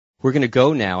We're going to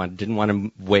go now, and didn't want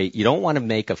to wait. You don't want to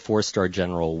make a 4-star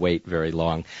general wait very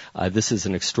long. This is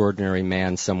an extraordinary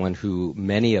man, someone who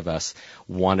many of us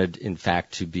wanted, in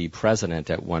fact, to be president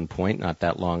at one point, not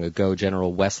that long ago.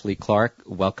 General Wesley Clark,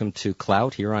 welcome to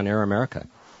Clout here on Air America.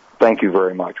 Thank you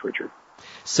very much, Richard.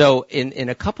 So in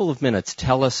a couple of minutes,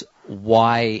 tell us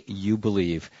why you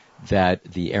believe that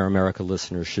the Air America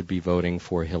listeners should be voting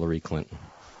for Hillary Clinton.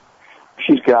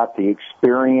 She's got the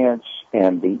experience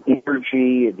and the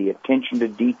energy, the attention to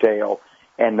detail,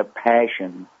 and the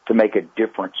passion to make a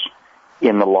difference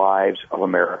in the lives of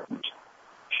Americans.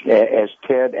 As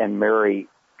Ted and Mary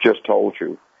just told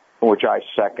you, which I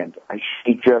second,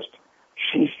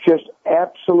 she's just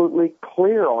absolutely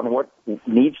clear on what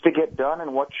needs to get done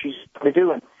and what she's going to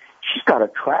do. And she's got a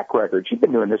track record. She's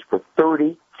been doing this for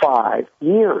 35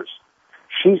 years.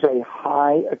 She's a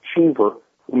high achiever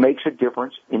who makes a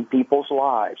difference in people's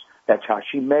lives. That's how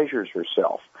she measures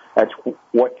herself.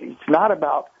 It's not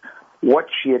about what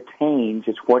she attains,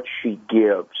 it's what she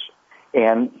gives.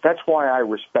 And that's why I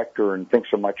respect her and think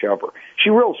so much of her.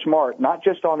 She's real smart, not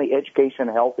just on the education and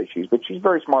health issues, but she's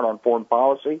very smart on foreign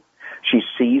policy. She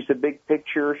sees the big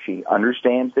picture. She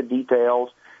understands the details.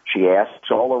 She asks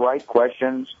all the right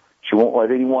questions. She won't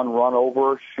let anyone run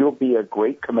over her. She'll be a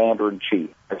great commander-in-chief.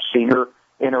 I've seen her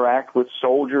interact with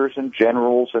soldiers and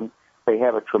generals, and they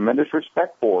have a tremendous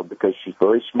respect for her because she's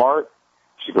very smart.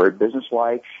 She's very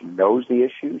businesslike. She knows the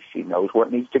issues. She knows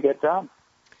what needs to get done.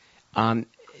 I'm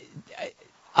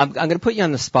going to put you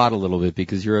on the spot a little bit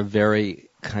because you're a very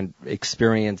kind of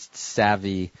experienced,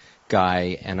 savvy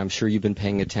guy, and I'm sure you've been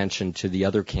paying attention to the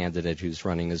other candidate who's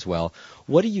running as well.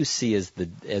 What do you see as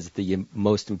the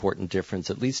most important difference,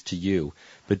 at least to you,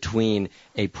 between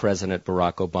a President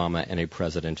Barack Obama and a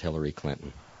President Hillary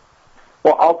Clinton?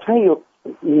 Well, I'll tell you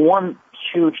one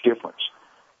huge difference.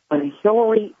 When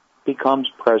Hillary becomes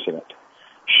president,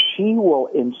 she will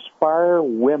inspire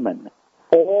women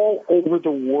all over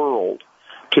the world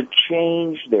to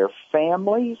change their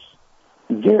families,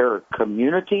 their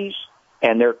communities,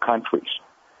 and their countries.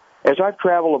 As I've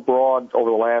traveled abroad over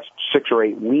the last 6 or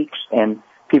 8 weeks, and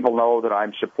people know that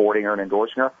I'm supporting her and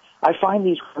endorsing her, I find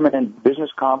these women in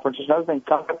business conferences and other things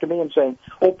come up to me and saying,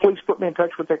 "Oh, please put me in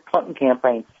touch with the Clinton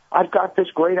campaign. I've got this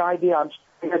great idea. I'm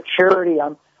starting a charity.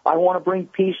 I want to bring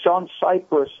peace on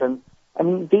Cyprus." And I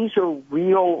mean, these are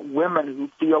real women who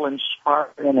feel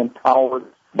inspired and empowered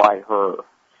by her.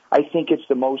 I think it's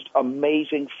the most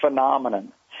amazing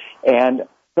phenomenon. And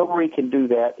Hillary can do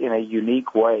that in a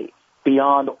unique way,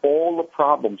 beyond all the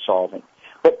problem solving.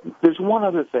 But there's one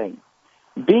other thing.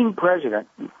 Being president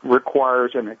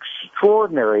requires an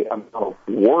extraordinary amount of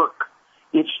work.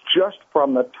 It's just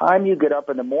from the time you get up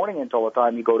in the morning until the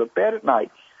time you go to bed at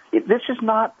night. This is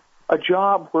not a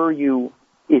job where you,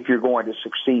 if you're going to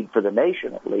succeed for the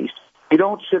nation at least, you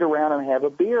don't sit around and have a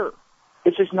beer.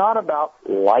 It's just not about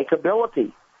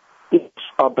likability. It's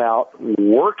about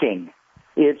working.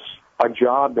 It's a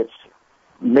job that's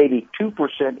maybe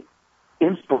 2%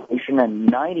 inspiration and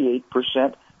 98%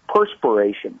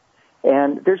 perspiration.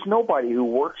 And there's nobody who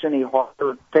works any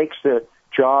harder, takes the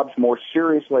jobs more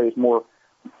seriously, is more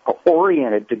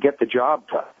oriented to get the job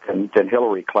done than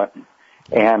Hillary Clinton.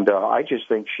 And I just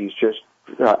think she's just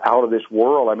out of this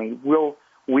world. I mean,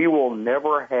 we will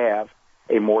never have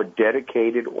a more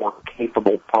dedicated or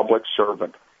capable public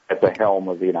servant at the helm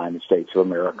of the United States of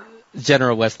America.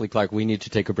 General Wesley Clark, we need to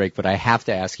take a break, but I have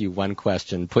to ask you one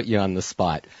question, put you on the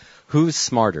spot. Who's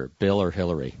smarter, Bill or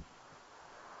Hillary?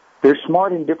 They're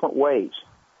smart in different ways.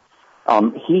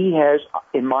 He has,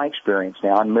 in my experience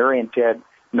now, and Mary and Ted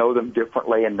know them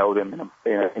differently and know them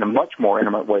in a much more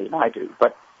intimate way than I do,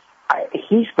 but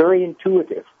he's very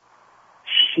intuitive.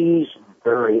 She's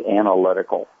very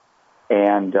analytical.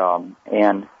 And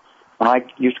when I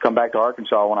used to come back to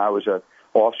Arkansas when I was an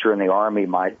officer in the Army,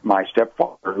 my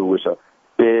stepfather, who was a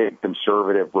big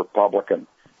conservative Republican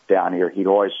down here, he'd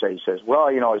always say, he says,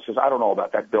 I don't know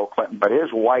about that Bill Clinton, but his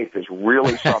wife is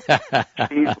really something.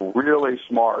 She's really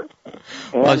smart.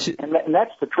 And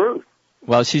that's the truth.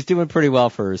 Well, she's doing pretty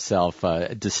well for herself,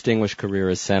 a distinguished career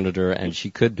as senator, and she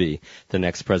could be the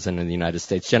next president of the United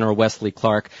States. General Wesley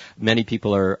Clark, many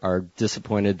people are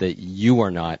disappointed that you are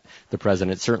not the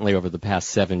president, certainly over the past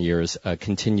 7 years.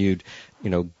 Continued,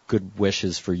 good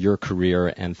wishes for your career,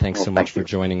 and thanks so much for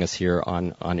joining us here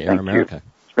on Air America.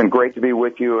 It's been great to be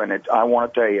with you, and I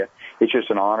want to tell you, it's just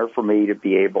an honor for me to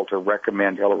be able to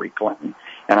recommend Hillary Clinton,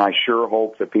 and I sure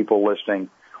hope that people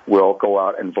listening will go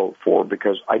out and vote for,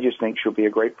 because I just think she'll be a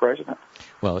great president.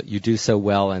 Well, you do so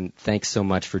well, and thanks so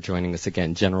much for joining us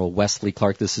again. General Wesley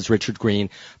Clark, this is Richard Greene.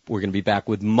 We're going to be back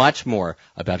with much more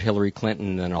about Hillary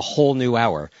Clinton and a whole new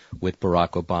hour with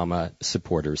Barack Obama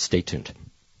supporters. Stay tuned.